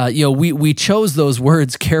 Yeah. You know, we chose those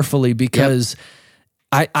words carefully because...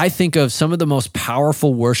 I think of some of the most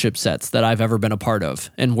powerful worship sets that I've ever been a part of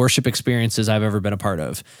and worship experiences I've ever been a part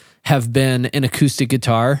of have been an acoustic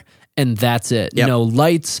guitar, and that's it. Yep. No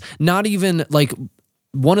lights, not even like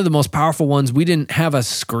one of the most powerful ones. We didn't have a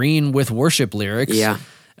screen with worship lyrics. Yeah.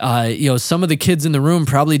 Some of the kids in the room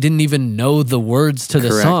probably didn't even know the words to the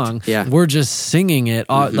Correct. song. Yeah. We're just singing it.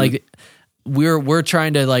 Like we're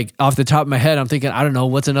trying to, like, off the top of my head, I'm thinking, I don't know,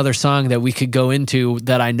 what's another song that we could go into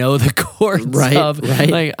that I know the chords of? Right.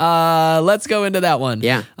 Like, let's go into that one.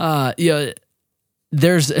 Yeah.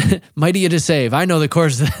 There's Mighty to Save. I know the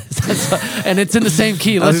chords, and it's in the same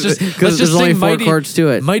key. Let's just there's only sing 4 Mighty, chords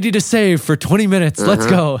to it. Mighty to Save for 20 minutes. Let's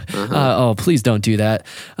go. Please don't do that.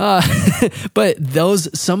 But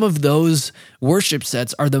some of those worship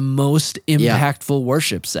sets are the most impactful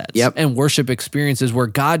worship sets and worship experiences where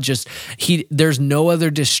God there's no other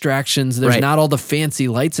distractions. There's not all the fancy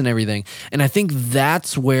lights and everything. And I think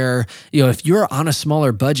that's where, if you're on a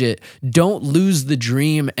smaller budget, don't lose the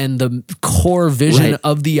dream and the core vision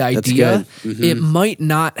of the idea. It might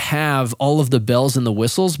not have all of the bells and the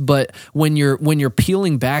whistles, but when you're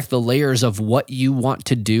peeling back the layers of what you want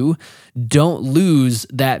to do, don't lose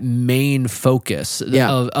that main focus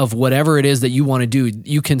of whatever it is that you want to do.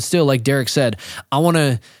 You can still, like Derek said, I want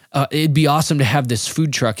to, it'd be awesome to have this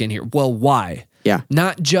food truck in here. Well, why? Yeah.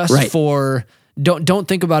 Not just for, don't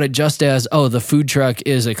think about it just as, the food truck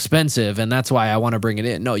is expensive and that's why I want to bring it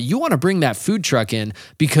in. No, you want to bring that food truck in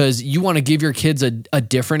because you want to give your kids a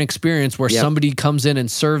different experience where somebody comes in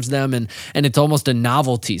and serves them and it's almost a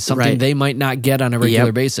novelty, something they might not get on a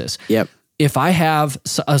regular basis. Yep. If I have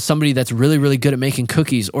somebody that's really, really good at making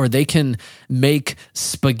cookies, or they can make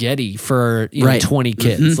spaghetti for 20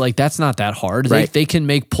 kids, like that's not that hard. They can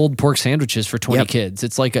make pulled pork sandwiches for 20 kids.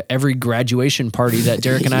 It's like every graduation party that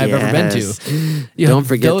Derek and I have ever been to. Don't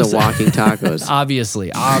forget the walking tacos. Obviously.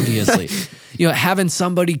 Having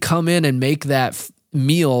somebody come in and make that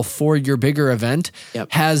meal for your bigger event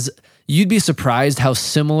you'd be surprised how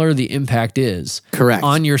similar the impact is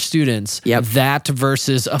on your students. That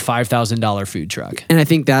versus a $5,000 food truck. And I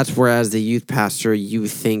think that's where, as the youth pastor, you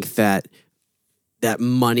think that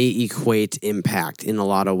money equates impact in a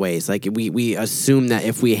lot of ways. Like we assume that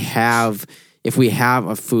if we have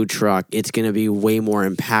a food truck, it's going to be way more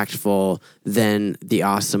impactful than the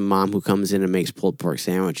awesome mom who comes in and makes pulled pork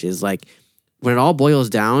sandwiches. Like, when it all boils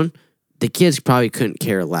down, the kids probably couldn't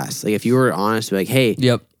care less. Like, if you were honest, like, hey,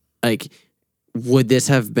 like, would this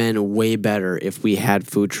have been way better if we had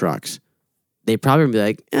food trucks? They'd probably be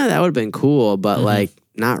like, that would have been cool, but like,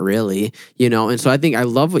 not really, And so I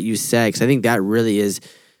love what you said, because I think that really is,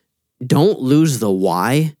 don't lose the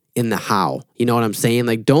why in the how. You know what I'm saying?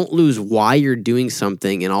 Like, don't lose why you're doing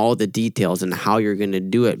something and all the details and how you're going to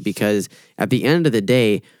do it, because at the end of the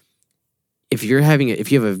day, if you have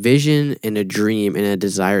a vision and a dream and a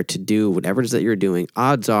desire to do whatever it is that you're doing,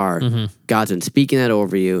 odds are God's been speaking that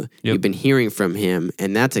over you. You've been hearing from him,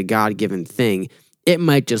 and that's a God-given thing. It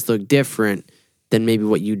might just look different than maybe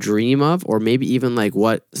what you dream of, or maybe even like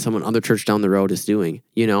what someone other church down the road is doing,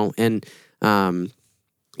 And I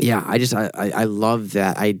love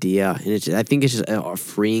that idea, and I think it's just a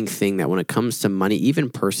freeing thing that when it comes to money, even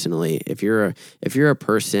personally, if you're a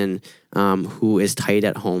person who is tight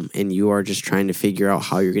at home and you are just trying to figure out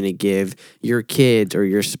how you're going to give your kids or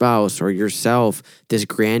your spouse or yourself this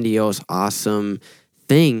grandiose, awesome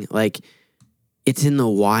thing, like, it's in the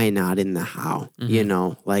why, not in the how.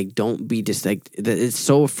 Like, don't be just like, it's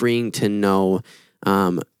so freeing to know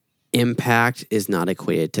impact is not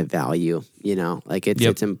equated to value, like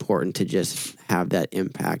it's important to just have that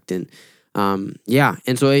impact. And and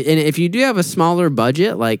so, and if you do have a smaller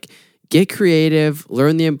budget, like, get creative,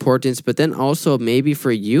 learn the importance, but then also maybe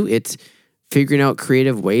for you, it's figuring out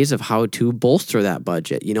creative ways of how to bolster that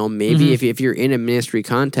budget. Maybe if you're in a ministry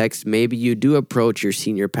context, maybe you do approach your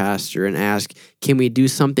senior pastor and ask, can we do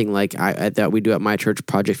something like that we do at my church,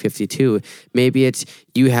 Project 52? Maybe it's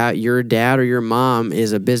your dad or your mom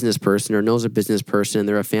is a business person or knows a business person and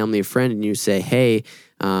they're a family friend, and you say, hey,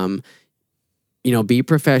 be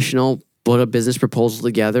professional, put a business proposal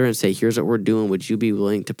together and say, here's what we're doing. Would you be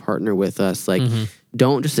willing to partner with us? Like,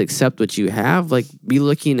 don't just accept what you have. Like, be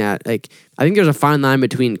looking at, like, I think there's a fine line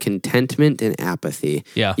between contentment and apathy.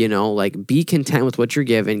 Yeah. Like, be content with what you're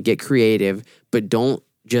given, get creative, but don't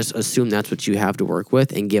just assume that's what you have to work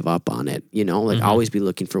with and give up on it. Always be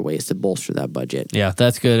looking for ways to bolster that budget. Yeah,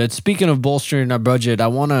 that's good. And speaking of bolstering our budget, I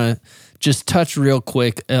want to just touch real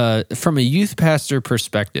quick from a youth pastor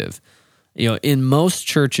perspective. In most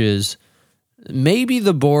churches, maybe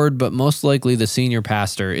the board, but most likely the senior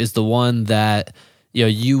pastor is the one that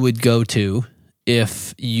you would go to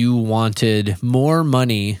if you wanted more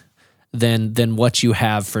money than what you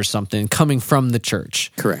have for something coming from the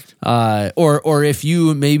church. Correct. Or if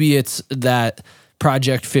you, maybe it's that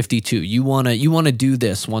Project 52, you want to do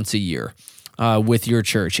this once a year with your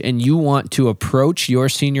church, and you want to approach your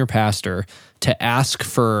senior pastor to ask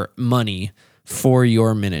for money for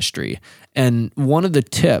your ministry. And one of the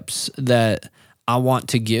tips that I want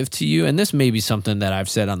to give to you, and this may be something that I've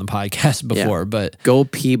said on the podcast before, but go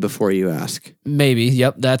pee before you ask. Maybe.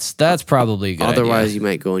 Yep. That's probably a good Otherwise, idea. you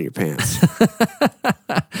might go in your pants.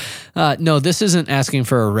 No, this isn't asking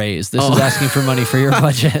for a raise. This is asking for money for your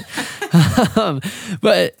budget.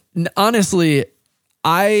 But honestly,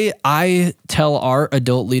 I tell our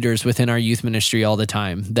adult leaders within our youth ministry all the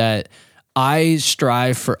time that I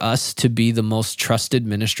strive for us to be the most trusted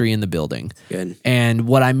ministry in the building. Good. And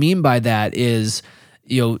what I mean by that is,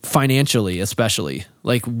 financially, especially,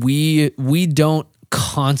 like we don't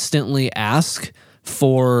constantly ask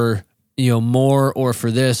for, more or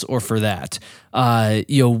for this or for that.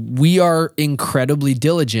 We are incredibly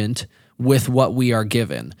diligent with what we are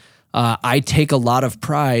given. I take a lot of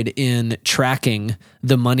pride in tracking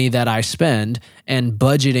the money that I spend and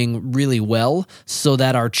budgeting really well so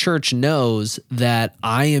that our church knows that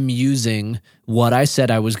I am using what I said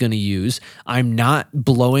I was going to use. I'm not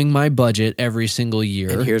blowing my budget every single year.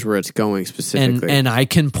 And here's where it's going specifically. And I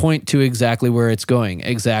can point to exactly where it's going.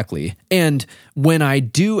 Exactly. And when I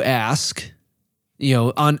do ask,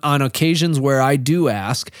 on occasions where I do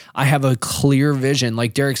ask, I have a clear vision.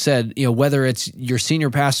 Like Derek said, whether it's your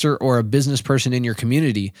senior pastor or a business person in your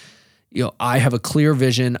community, I have a clear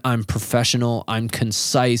vision. I'm professional. I'm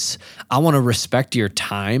concise. I want to respect your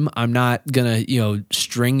time. I'm not going to,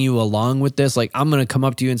 string you along with this. Like, I'm going to come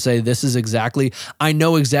up to you and say, I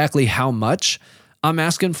know exactly how much I'm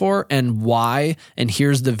asking for and why, and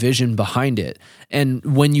here's the vision behind it. And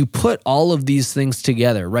when you put all of these things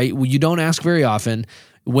together, right, you don't ask very often.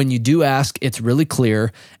 When you do ask, it's really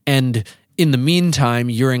clear. And in the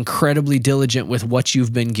meantime, you're incredibly diligent with what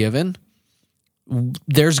you've been given.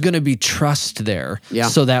 There's going to be trust there. Yeah.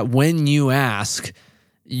 So that when you ask,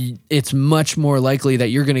 it's much more likely that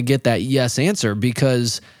you're going to get that yes answer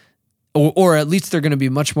because... Or at least they're going to be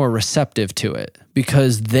much more receptive to it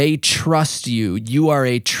because they trust you. You are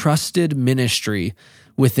a trusted ministry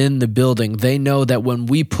within the building. They know that when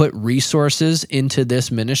we put resources into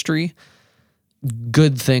this ministry,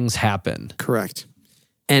 good things happen. Correct.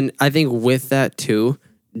 And I think with that too,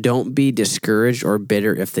 don't be discouraged or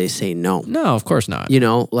bitter if they say no. No, of course not.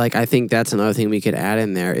 I think that's another thing we could add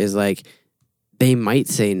in there is like, they might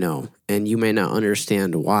say no, and you may not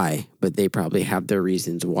understand why, but they probably have their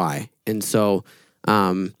reasons why. And so,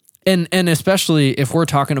 and especially if we're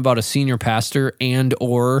talking about a senior pastor and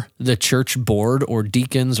or the church board or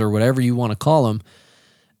deacons or whatever you want to call them,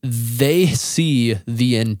 they see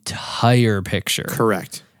the entire picture.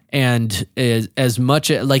 Correct. And as much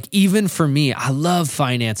like even for me, I love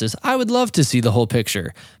finances. I would love to see the whole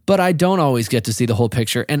picture, but I don't always get to see the whole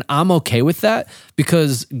picture. And I'm okay with that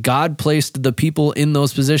because God placed the people in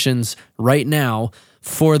those positions right now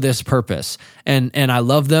for this purpose. And I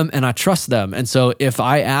love them and I trust them. And so if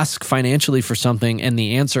I ask financially for something and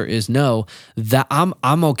the answer is no, that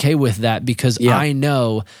I'm okay with that because I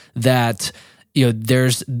know that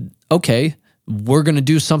there's we're going to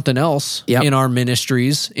do something else in our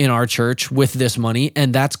ministries, in our church with this money,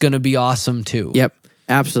 and that's going to be awesome too. Yep,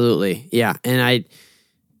 absolutely. Yeah, and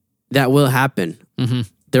that will happen. Mm-hmm.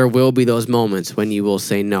 There will be those moments when you will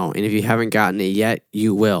say no, and if you haven't gotten it yet,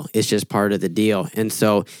 you will. It's just part of the deal. And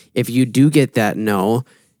so if you do get that no,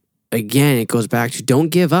 again, it goes back to don't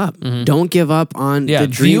give up. Mm-hmm. Don't give up on the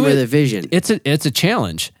dream or the vision. It's a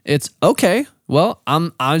challenge. It's okay. Well,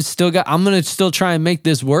 I'm going to still try and make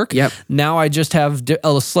this work. Yep. Now I just have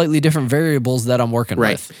slightly different variables that I'm working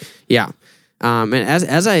with. Yeah. And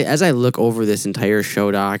as I look over this entire show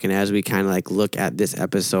doc and as we kind of like look at this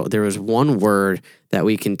episode, there was one word that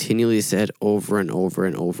we continually said over and over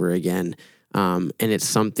and over again. And it's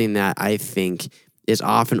something that I think is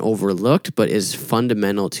often overlooked, but is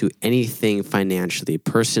fundamental to anything financially,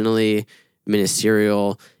 personally,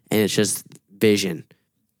 ministerial, and it's just vision.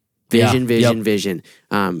 Vision.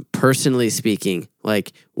 Personally speaking,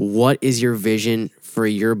 like what is your vision for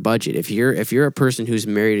your budget? If you're a person who's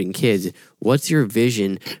married and kids, what's your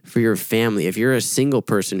vision for your family? If you're a single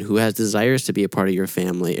person who has desires to be a part of your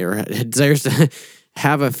family or desires to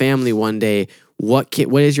have a family one day, what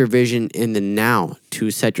is your vision in the now to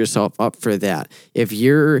set yourself up for that? If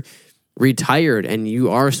you're retired and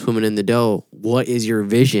you are swimming in the dough, what is your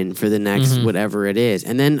vision for the next whatever it is?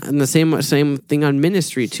 And then the same thing on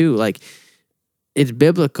ministry too. Like it's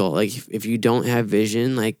biblical. Like if you don't have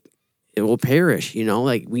vision, like it will perish.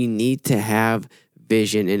 Like we need to have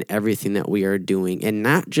vision in everything that we are doing, and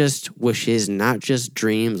not just wishes, not just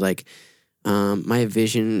dreams. Like, my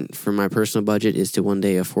vision for my personal budget is to one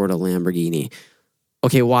day afford a Lamborghini.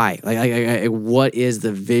 Okay, why? Like, what is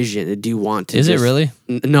the vision? Do you want to? Is it really?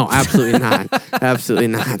 No, absolutely not. Absolutely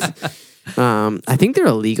not. I think they're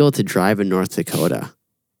illegal to drive in North Dakota.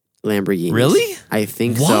 Lamborghinis. Really? I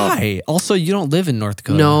think so. Why? Also, you don't live in North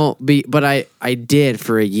Dakota. No, but I did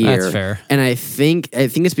for a year. That's fair. And I think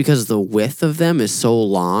it's because the width of them is so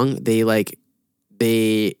long.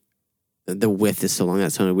 The width is so long.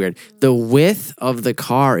 That sounded weird. The width of the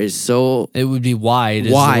car is so It would be wide.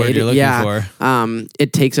 Is the word you're looking for.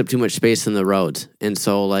 It takes up too much space in the roads, and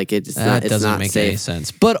so like it's not make safe. any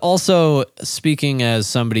sense. But also, speaking as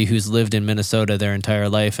somebody who's lived in Minnesota their entire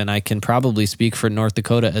life, and I can probably speak for North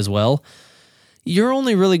Dakota as well, you're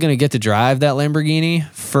only really going to get to drive that Lamborghini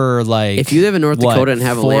for like, if you live in North Dakota and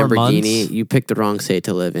have a 4 Lamborghini, months? you picked the wrong state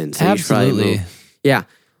to live in. So Absolutely. You should probably move. Yeah.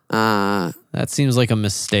 That seems like a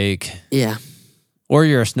mistake. Yeah. Or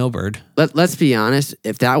you're a snowbird. Let's be honest.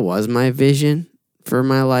 If that was my vision for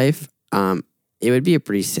my life, it would be a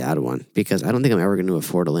pretty sad one because I don't think I'm ever going to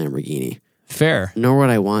afford a Lamborghini. Fair. Nor would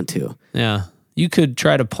I want to. Yeah. You could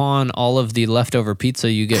try to pawn all of the leftover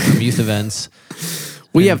pizza you get from youth events.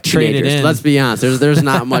 We have trade it teenagers. in. Let's be honest. There's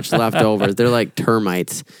not much left over. They're like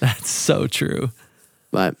termites. That's so true.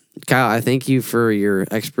 But Kyle, I thank you for your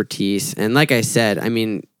expertise. And like I said, I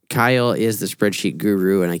mean, Kyle is the spreadsheet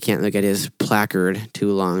guru, and I can't look at his placard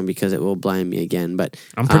too long because it will blind me again. But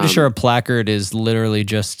I'm pretty sure a placard is literally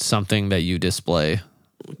just something that you display.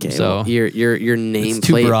 Okay, so well, your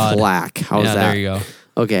nameplate plaque. How's that? There you go.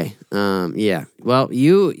 Okay. Yeah. Well,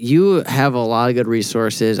 you have a lot of good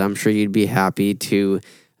resources. I'm sure you'd be happy to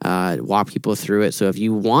walk people through it. So if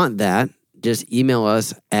you want that, just email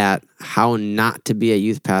us at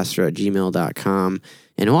hownottobeayouthpastor@gmail.com.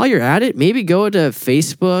 And while you're at it, maybe go to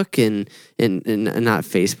Facebook and not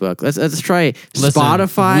Facebook. Let's try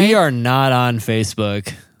Spotify. We are not on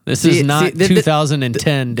Facebook. This is not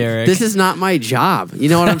 2010, Derek. This is not my job. You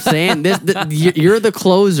know what I'm saying? You're the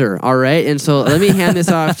closer, all right? And so let me hand this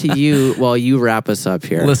off to you while you wrap us up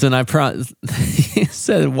here. Listen, he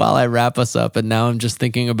said while I wrap us up, and now I'm just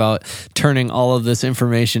thinking about turning all of this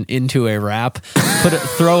information into a rap.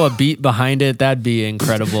 Throw a beat behind it. That'd be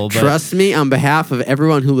incredible. But trust me, on behalf of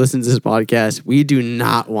everyone who listens to this podcast, we do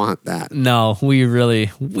not want that. No, we really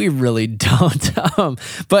don't.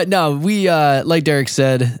 But no, we like Derek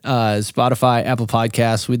said, Spotify, Apple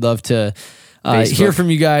Podcasts. We'd love to hear from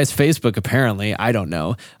you guys. Facebook, apparently, I don't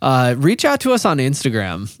know. Reach out to us on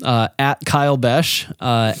Instagram at Kyle Besh.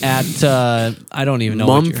 At I don't even know.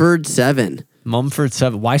 Mumford7.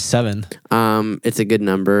 Mumford7. Why 7? It's a good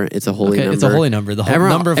number. It's a holy number. It's a holy number. The whole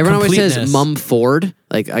number of everyone completeness. Always says Mum Ford.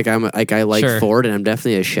 I like Sure. Ford, and I'm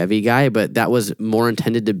definitely a Chevy guy. But that was more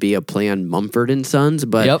intended to be a play on Mumford and Sons.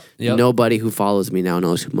 But Yep. nobody who follows me now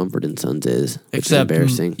knows who Mumford and Sons is. Except is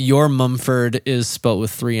embarrassing. Your Mumford is spelt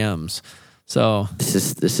with 3 M's. So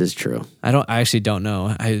this is true. I actually don't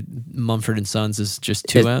know. Mumford and Sons is just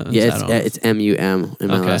 2 M's. Yeah, it's MUM, and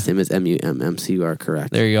my last name is MUMM. So you are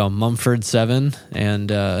correct. There you go, Mumford7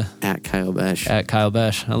 and at Kyle Besh. At Kyle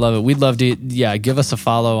Besh. I love it. We'd love to. Give us a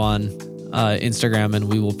follow on Instagram, and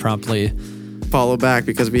we will promptly follow back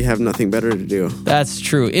because we have nothing better to do. That's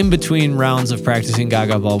true. In between rounds of practicing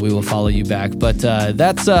Gaga Ball, we will follow you back. But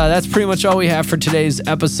that's pretty much all we have for today's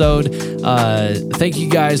episode. Thank you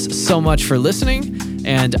guys so much for listening.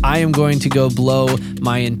 And I am going to go blow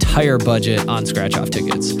my entire budget on scratch-off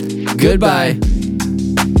tickets. Goodbye.